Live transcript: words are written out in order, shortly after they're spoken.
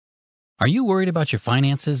Are you worried about your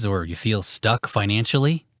finances or you feel stuck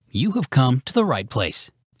financially? You have come to the right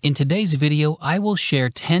place. In today's video, I will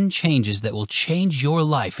share 10 changes that will change your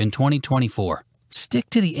life in 2024. Stick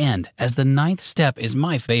to the end, as the 9th step is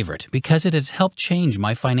my favorite because it has helped change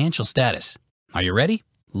my financial status. Are you ready?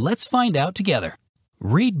 Let's find out together.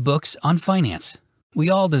 Read books on finance.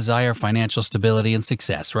 We all desire financial stability and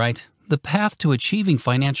success, right? The path to achieving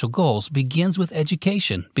financial goals begins with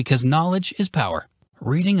education because knowledge is power.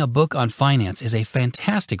 Reading a book on finance is a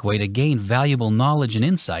fantastic way to gain valuable knowledge and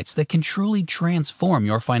insights that can truly transform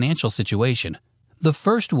your financial situation. The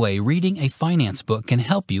first way reading a finance book can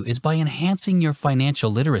help you is by enhancing your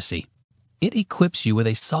financial literacy. It equips you with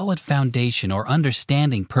a solid foundation or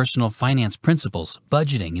understanding personal finance principles,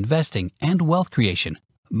 budgeting, investing, and wealth creation.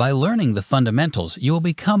 By learning the fundamentals, you will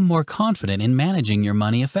become more confident in managing your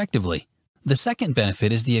money effectively. The second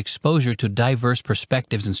benefit is the exposure to diverse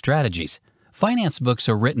perspectives and strategies. Finance books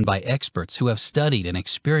are written by experts who have studied and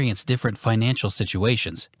experienced different financial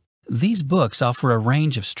situations. These books offer a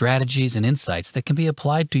range of strategies and insights that can be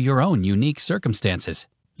applied to your own unique circumstances.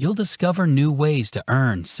 You'll discover new ways to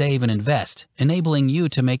earn, save, and invest, enabling you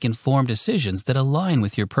to make informed decisions that align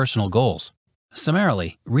with your personal goals.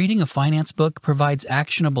 Summarily, reading a finance book provides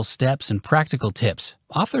actionable steps and practical tips.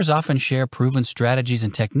 Authors often share proven strategies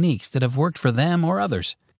and techniques that have worked for them or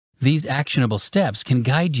others. These actionable steps can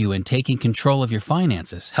guide you in taking control of your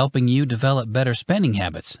finances, helping you develop better spending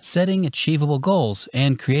habits, setting achievable goals,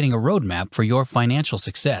 and creating a roadmap for your financial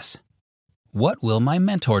success. What will my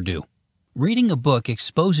mentor do? Reading a book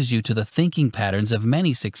exposes you to the thinking patterns of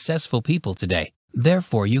many successful people today.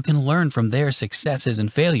 Therefore, you can learn from their successes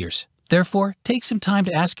and failures. Therefore, take some time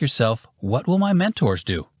to ask yourself, what will my mentors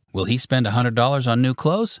do? Will he spend $100 on new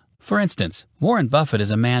clothes? For instance, Warren Buffett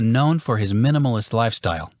is a man known for his minimalist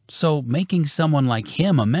lifestyle, so making someone like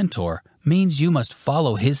him a mentor means you must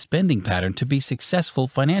follow his spending pattern to be successful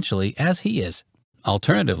financially as he is.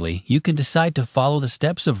 Alternatively, you can decide to follow the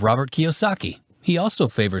steps of Robert Kiyosaki. He also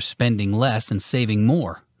favors spending less and saving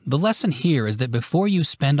more. The lesson here is that before you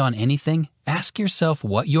spend on anything, ask yourself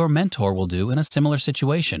what your mentor will do in a similar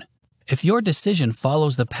situation. If your decision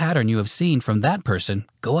follows the pattern you have seen from that person,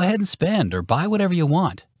 go ahead and spend or buy whatever you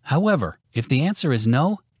want. However, if the answer is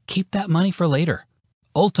no, keep that money for later.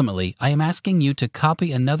 Ultimately, I am asking you to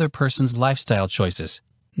copy another person's lifestyle choices.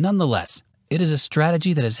 Nonetheless, it is a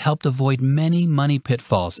strategy that has helped avoid many money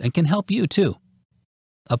pitfalls and can help you too.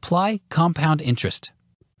 Apply compound interest.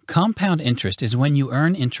 Compound interest is when you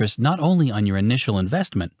earn interest not only on your initial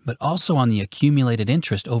investment, but also on the accumulated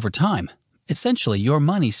interest over time. Essentially, your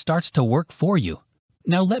money starts to work for you.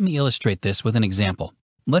 Now let me illustrate this with an example.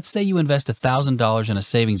 Let's say you invest $1,000 in a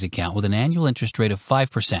savings account with an annual interest rate of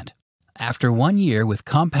 5%. After 1 year with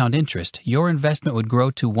compound interest, your investment would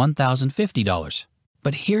grow to $1,050.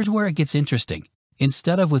 But here's where it gets interesting.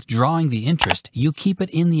 Instead of withdrawing the interest, you keep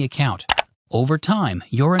it in the account. Over time,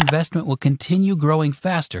 your investment will continue growing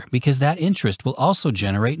faster because that interest will also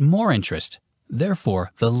generate more interest.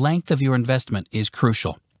 Therefore, the length of your investment is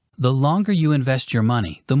crucial. The longer you invest your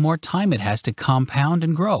money, the more time it has to compound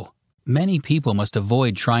and grow. Many people must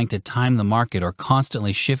avoid trying to time the market or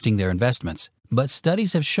constantly shifting their investments, but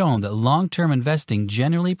studies have shown that long-term investing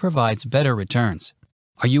generally provides better returns.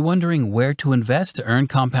 Are you wondering where to invest to earn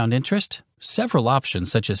compound interest? Several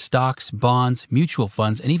options such as stocks, bonds, mutual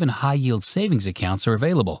funds, and even high-yield savings accounts are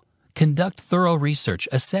available. Conduct thorough research,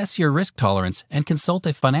 assess your risk tolerance, and consult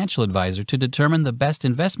a financial advisor to determine the best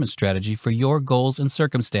investment strategy for your goals and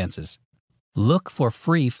circumstances. Look for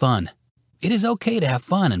free fun. It is okay to have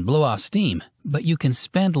fun and blow off steam, but you can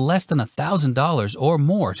spend less than $1,000 or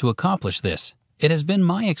more to accomplish this. It has been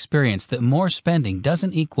my experience that more spending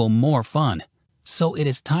doesn't equal more fun. So it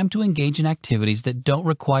is time to engage in activities that don't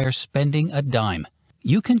require spending a dime.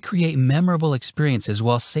 You can create memorable experiences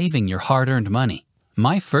while saving your hard-earned money.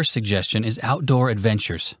 My first suggestion is outdoor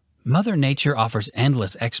adventures. Mother Nature offers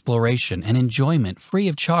endless exploration and enjoyment free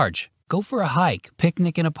of charge. Go for a hike,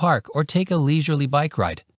 picnic in a park, or take a leisurely bike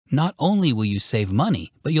ride. Not only will you save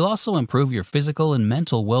money, but you'll also improve your physical and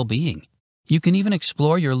mental well-being. You can even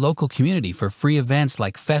explore your local community for free events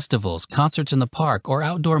like festivals, concerts in the park, or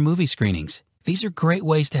outdoor movie screenings. These are great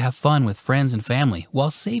ways to have fun with friends and family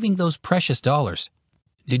while saving those precious dollars.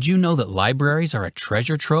 Did you know that libraries are a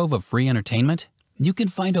treasure trove of free entertainment? You can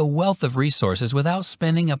find a wealth of resources without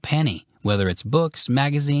spending a penny, whether it's books,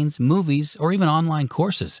 magazines, movies, or even online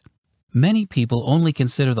courses. Many people only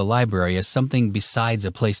consider the library as something besides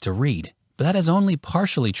a place to read, but that is only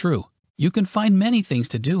partially true. You can find many things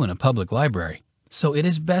to do in a public library, so it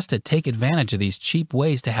is best to take advantage of these cheap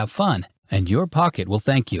ways to have fun, and your pocket will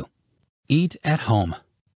thank you. Eat at home.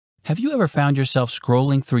 Have you ever found yourself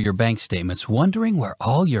scrolling through your bank statements wondering where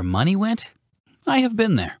all your money went? I have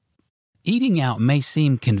been there. Eating out may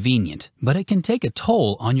seem convenient, but it can take a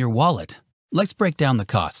toll on your wallet. Let's break down the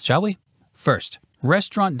costs, shall we? First,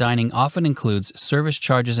 restaurant dining often includes service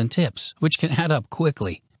charges and tips, which can add up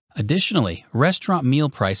quickly. Additionally, restaurant meal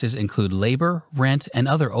prices include labor, rent, and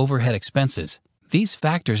other overhead expenses. These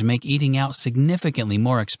factors make eating out significantly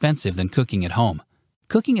more expensive than cooking at home.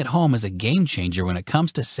 Cooking at home is a game changer when it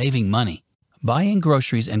comes to saving money. Buying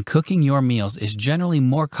groceries and cooking your meals is generally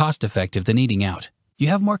more cost-effective than eating out. You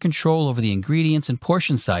have more control over the ingredients and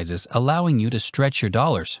portion sizes, allowing you to stretch your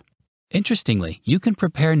dollars. Interestingly, you can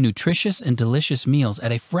prepare nutritious and delicious meals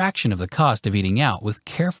at a fraction of the cost of eating out with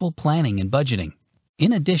careful planning and budgeting.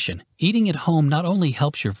 In addition, eating at home not only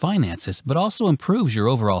helps your finances, but also improves your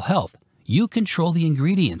overall health. You control the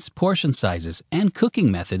ingredients, portion sizes, and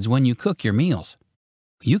cooking methods when you cook your meals.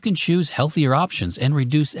 You can choose healthier options and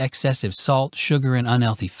reduce excessive salt, sugar, and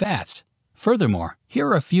unhealthy fats. Furthermore, here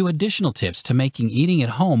are a few additional tips to making eating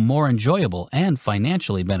at home more enjoyable and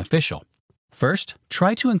financially beneficial. First,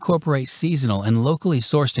 try to incorporate seasonal and locally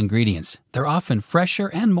sourced ingredients. They're often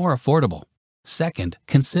fresher and more affordable. Second,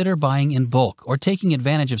 consider buying in bulk or taking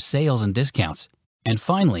advantage of sales and discounts. And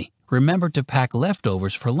finally, remember to pack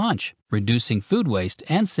leftovers for lunch, reducing food waste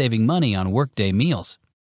and saving money on workday meals.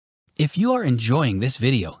 If you are enjoying this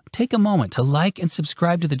video, take a moment to like and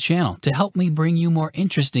subscribe to the channel to help me bring you more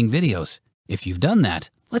interesting videos. If you've done that,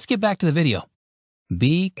 let's get back to the video.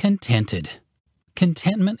 Be contented.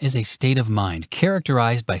 Contentment is a state of mind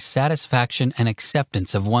characterized by satisfaction and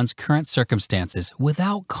acceptance of one's current circumstances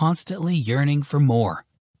without constantly yearning for more.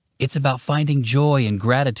 It's about finding joy and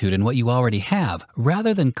gratitude in what you already have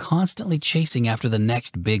rather than constantly chasing after the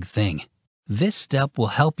next big thing. This step will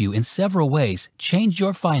help you in several ways change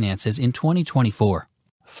your finances in 2024.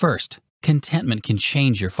 First, contentment can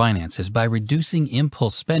change your finances by reducing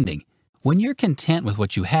impulse spending. When you're content with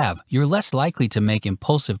what you have, you're less likely to make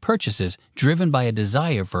impulsive purchases driven by a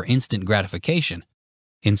desire for instant gratification.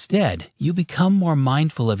 Instead, you become more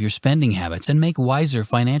mindful of your spending habits and make wiser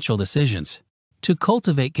financial decisions. To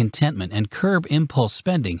cultivate contentment and curb impulse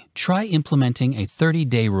spending, try implementing a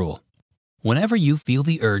 30-day rule. Whenever you feel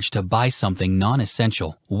the urge to buy something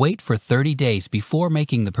non-essential, wait for 30 days before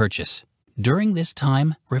making the purchase. During this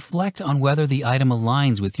time, reflect on whether the item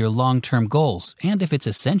aligns with your long-term goals and if it's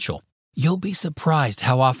essential. You'll be surprised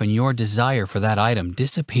how often your desire for that item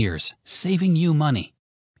disappears, saving you money.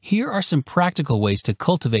 Here are some practical ways to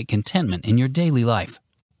cultivate contentment in your daily life.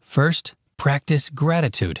 First, practice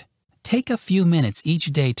gratitude. Take a few minutes each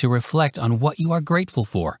day to reflect on what you are grateful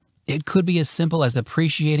for. It could be as simple as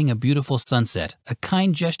appreciating a beautiful sunset, a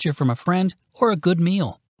kind gesture from a friend, or a good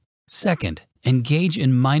meal. Second, engage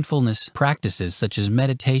in mindfulness practices such as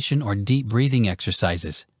meditation or deep breathing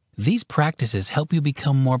exercises. These practices help you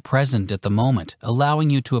become more present at the moment, allowing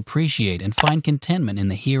you to appreciate and find contentment in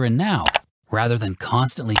the here and now, rather than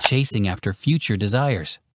constantly chasing after future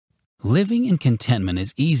desires. Living in contentment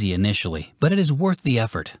is easy initially, but it is worth the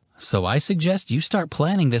effort. So I suggest you start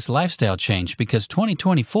planning this lifestyle change because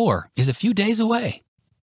 2024 is a few days away.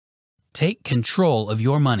 Take control of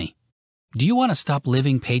your money. Do you want to stop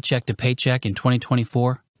living paycheck to paycheck in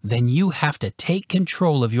 2024? Then you have to take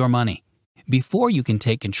control of your money. Before you can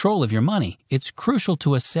take control of your money, it's crucial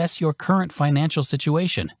to assess your current financial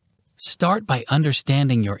situation. Start by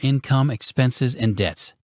understanding your income, expenses, and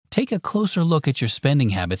debts. Take a closer look at your spending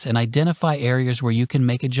habits and identify areas where you can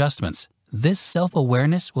make adjustments. This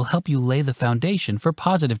self-awareness will help you lay the foundation for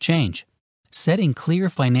positive change. Setting clear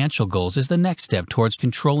financial goals is the next step towards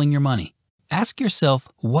controlling your money. Ask yourself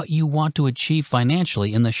what you want to achieve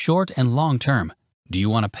financially in the short and long term. Do you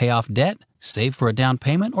want to pay off debt, save for a down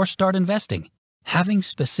payment, or start investing? Having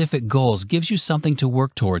specific goals gives you something to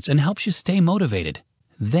work towards and helps you stay motivated.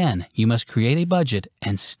 Then you must create a budget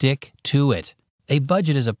and stick to it. A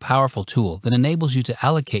budget is a powerful tool that enables you to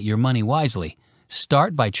allocate your money wisely.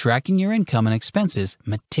 Start by tracking your income and expenses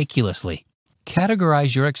meticulously.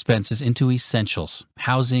 Categorize your expenses into essentials,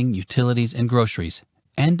 housing, utilities, and groceries,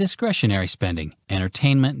 and discretionary spending,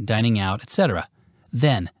 entertainment, dining out, etc.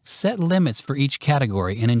 Then, set limits for each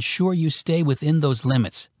category and ensure you stay within those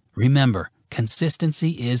limits. Remember, consistency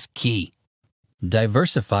is key.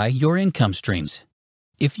 Diversify your income streams.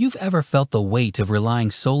 If you've ever felt the weight of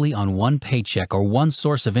relying solely on one paycheck or one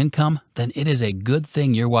source of income, then it is a good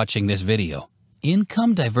thing you're watching this video.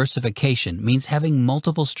 Income diversification means having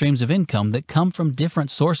multiple streams of income that come from different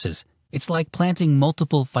sources. It's like planting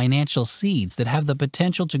multiple financial seeds that have the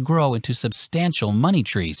potential to grow into substantial money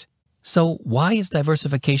trees. So why is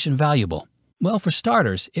diversification valuable? Well, for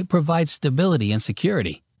starters, it provides stability and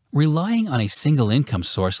security. Relying on a single income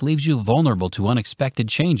source leaves you vulnerable to unexpected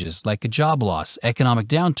changes like a job loss, economic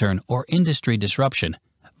downturn, or industry disruption.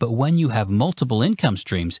 But when you have multiple income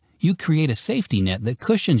streams, you create a safety net that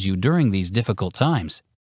cushions you during these difficult times.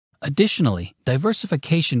 Additionally,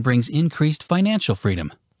 diversification brings increased financial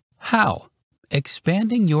freedom. How?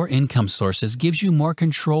 Expanding your income sources gives you more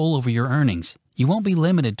control over your earnings. You won't be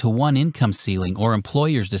limited to one income ceiling or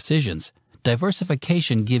employer's decisions.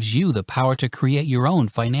 Diversification gives you the power to create your own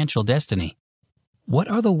financial destiny. What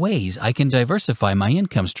are the ways I can diversify my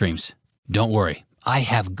income streams? Don't worry, I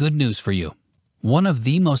have good news for you. One of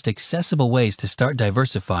the most accessible ways to start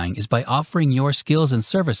diversifying is by offering your skills and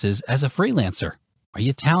services as a freelancer. Are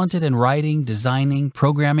you talented in writing, designing,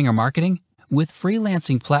 programming, or marketing? With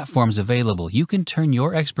freelancing platforms available, you can turn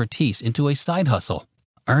your expertise into a side hustle,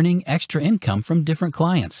 earning extra income from different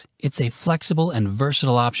clients. It's a flexible and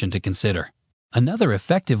versatile option to consider. Another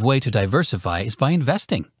effective way to diversify is by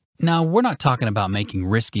investing. Now, we're not talking about making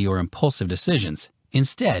risky or impulsive decisions.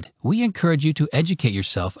 Instead, we encourage you to educate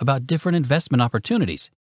yourself about different investment opportunities,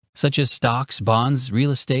 such as stocks, bonds,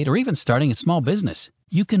 real estate, or even starting a small business.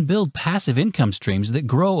 You can build passive income streams that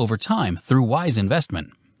grow over time through wise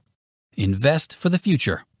investment. Invest for the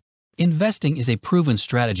future. Investing is a proven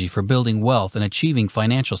strategy for building wealth and achieving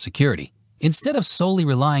financial security. Instead of solely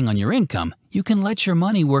relying on your income, you can let your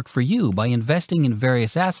money work for you by investing in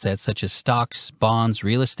various assets such as stocks, bonds,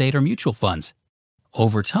 real estate, or mutual funds.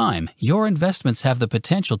 Over time, your investments have the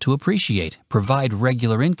potential to appreciate, provide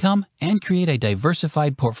regular income, and create a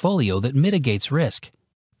diversified portfolio that mitigates risk.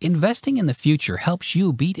 Investing in the future helps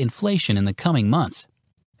you beat inflation in the coming months.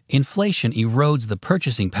 Inflation erodes the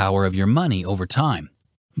purchasing power of your money over time.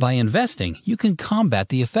 By investing, you can combat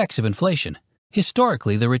the effects of inflation.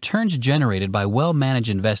 Historically, the returns generated by well-managed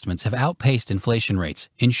investments have outpaced inflation rates,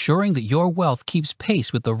 ensuring that your wealth keeps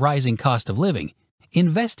pace with the rising cost of living.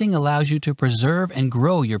 Investing allows you to preserve and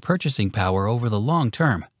grow your purchasing power over the long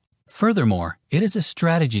term. Furthermore, it is a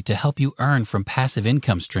strategy to help you earn from passive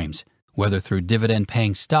income streams. Whether through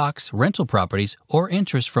dividend-paying stocks, rental properties, or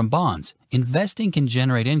interest from bonds, investing can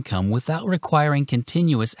generate income without requiring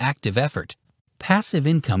continuous active effort. Passive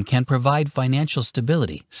income can provide financial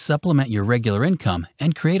stability, supplement your regular income,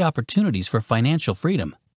 and create opportunities for financial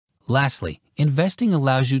freedom. Lastly, investing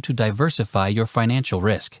allows you to diversify your financial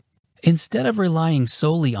risk. Instead of relying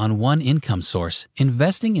solely on one income source,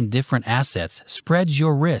 investing in different assets spreads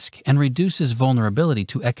your risk and reduces vulnerability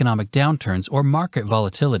to economic downturns or market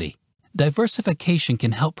volatility. Diversification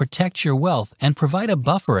can help protect your wealth and provide a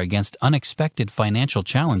buffer against unexpected financial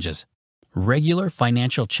challenges. Regular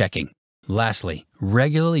financial checking. Lastly,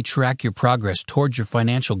 regularly track your progress towards your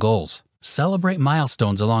financial goals. Celebrate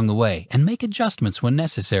milestones along the way and make adjustments when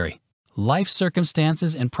necessary. Life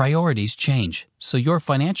circumstances and priorities change, so your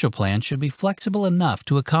financial plan should be flexible enough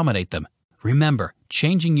to accommodate them. Remember,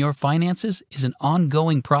 changing your finances is an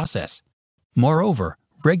ongoing process. Moreover,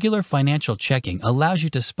 regular financial checking allows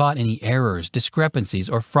you to spot any errors, discrepancies,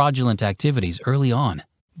 or fraudulent activities early on.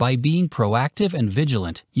 By being proactive and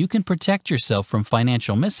vigilant, you can protect yourself from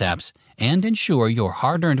financial mishaps and ensure your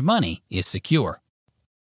hard-earned money is secure.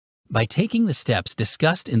 By taking the steps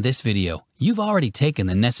discussed in this video, you've already taken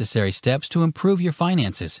the necessary steps to improve your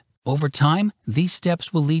finances. Over time, these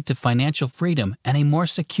steps will lead to financial freedom and a more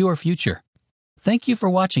secure future. Thank you for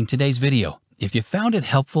watching today's video. If you found it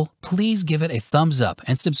helpful, please give it a thumbs up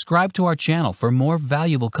and subscribe to our channel for more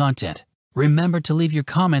valuable content. Remember to leave your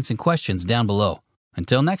comments and questions down below.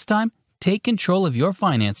 Until next time, take control of your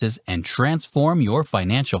finances and transform your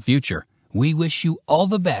financial future. We wish you all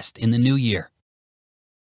the best in the new year.